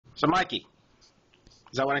So Mikey,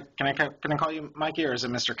 is that what can I call you Mikey or is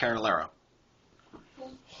it Mr. Carolero?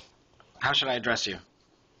 How should I address you?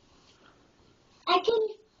 I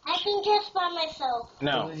can just by myself.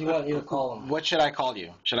 No. What does he want you to call him? What should I call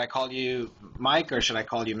you? Should I call you Mike or should I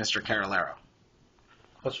call you Mr. Carolero?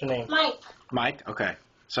 What's your name? Mike. Mike? Okay.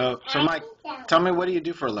 So Mike, tell me, what do you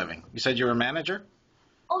do for a living? You said you were a manager?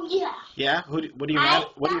 Oh yeah. Yeah? What do you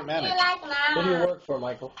manage? Who do you work for,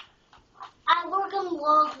 Michael? I work in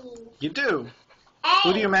Walgreens. You do? Hey.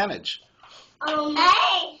 Who do you manage? Hey.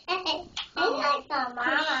 I like the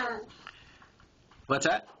mama. What's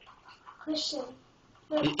that? Christian.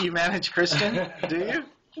 You manage Christian? Do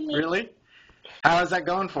you? Really? How is that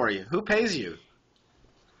going for you? Who pays you?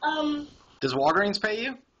 Does Walgreens pay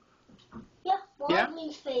you? Yeah,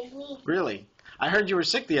 Walgreens pays me. Really? I heard you were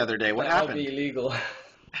sick the other day. What That happened? would be illegal.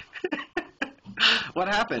 What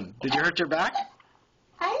happened? Did you hurt your back?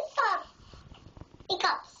 I saw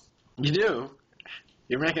hiccups. You do?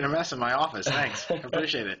 You're making a mess in my office. Thanks. I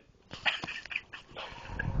appreciate it.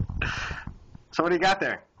 So what do you got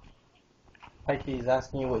there? Mikey is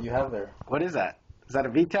asking you what you have there. What is that? Is that a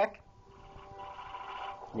VTech?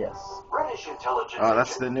 Yes. British intelligence. Oh,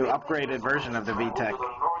 that's the new upgraded version of the VTech. To the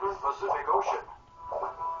Northern Pacific Ocean.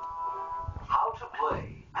 How to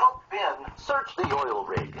play. Help Ben search the oil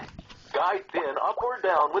rig. Guide Ben up or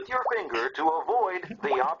down with your finger to avoid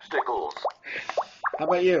the obstacles. How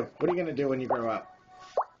about you? What are you going to do when you grow up?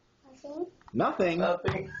 Nothing. Nothing?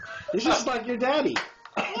 Nothing. You're just like your daddy.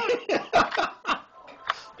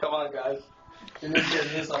 Come on, guys. You're gonna get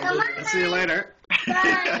this on Come video. on. See you later.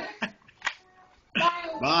 Bye. Bye.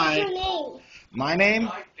 What's your name? My name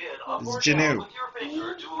Guide Ben up is or Janu. down with your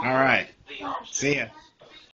finger to All right. avoid the obstacles. See ya.